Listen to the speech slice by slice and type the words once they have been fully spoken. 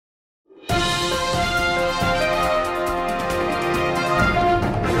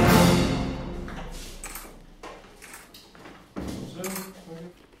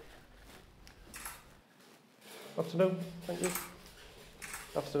afternoon. Thank you.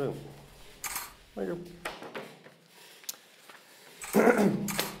 Afternoon. Thank you.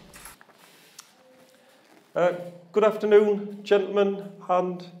 Good afternoon, gentlemen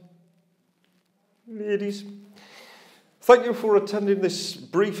and ladies. Thank you for attending this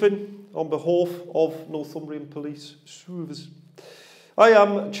briefing on behalf of Northumbria Police Service. I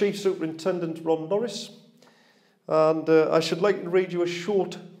am Chief Superintendent Ron Norris, and I should like to read you a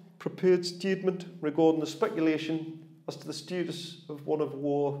short prepared statement regarding the speculation as to the status of one of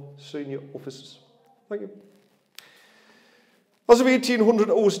our senior officers. Thank you. As of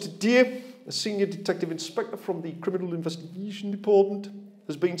 1800 hours today, a senior detective inspector from the Criminal Investigation Department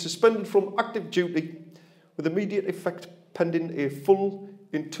has been suspended from active duty with immediate effect pending a full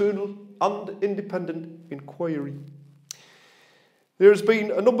internal and independent inquiry. There has been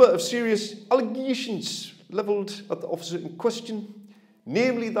a number of serious allegations levelled at the officer in question,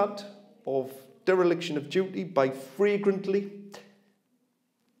 namely that of dereliction of duty by flagrantly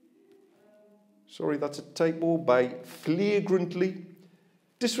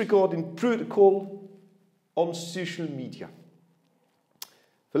disregarding protocol on social media.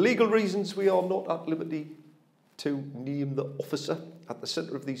 For legal reasons, we are not at liberty to name the officer at the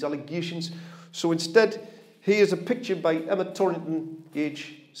centre of these allegations, so instead, here is a picture by Emma Torrington,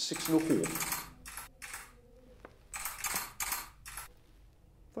 age 604.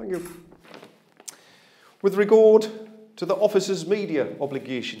 Thank you. With regard to the officer's media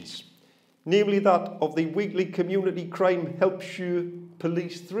obligations, namely that of the weekly community crime help show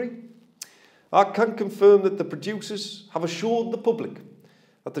Police 3, I can confirm that the producers have assured the public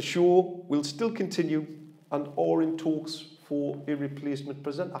that the show will still continue and are in talks for a replacement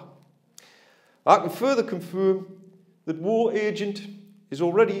presenter. I can further confirm that War Agent is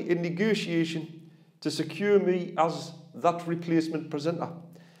already in negotiation to secure me as that replacement presenter,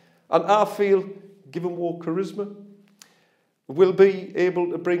 and I feel, given War charisma, will be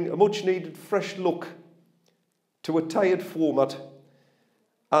able to bring a much needed fresh look to a tired format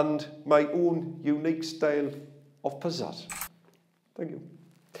and my own unique style of pizzazz. Thank you.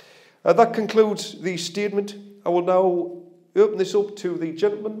 That concludes the statement. I will now open this up to the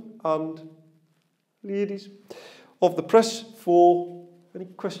gentlemen and ladies of the press for any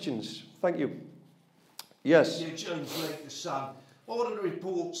questions. Thank you. Yes. Yeah, James Lake, the Sun. What are the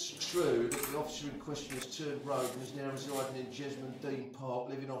reports true that the officer in question has turned rogue and is now residing in Jesmond Dean Park,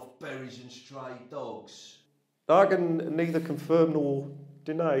 living off berries and stray dogs? I can neither confirm nor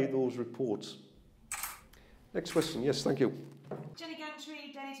deny those reports. Next question. Yes, thank you. Jenny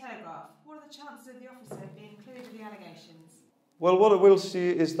Gantry, Daily Telegraph. What are the chances of the officer being cleared of the allegations? Well, what I will say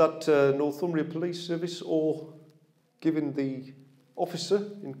is that Northumbria Police Service, or giving the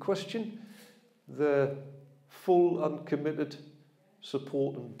officer in question the full and committed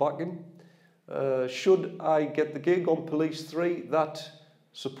support and backing. Should I get the gig on Police 3, that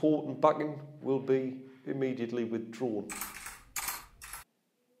support and backing will be immediately withdrawn.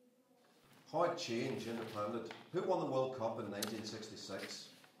 High change, independent. Who won the World Cup in 1966?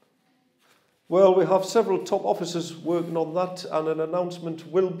 Well, we have several top officers working on that, and an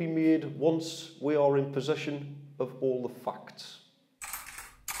announcement will be made once we are in possession of all the facts.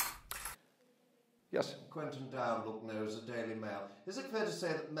 Yes? Quentin Down, look now, as a Daily Mail. Is it fair to say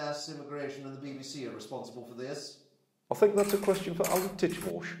that mass immigration and the BBC are responsible for this? I think that's a question for Alan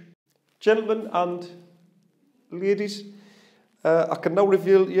Titchmarsh. Gentlemen and ladies, I can now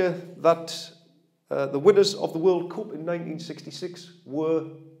reveal to you that the winners of the World Cup in 1966 were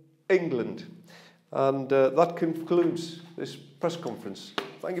England. And that concludes this press conference.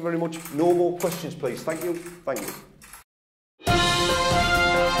 Thank you very much. No more questions, please. Thank you. Thank you.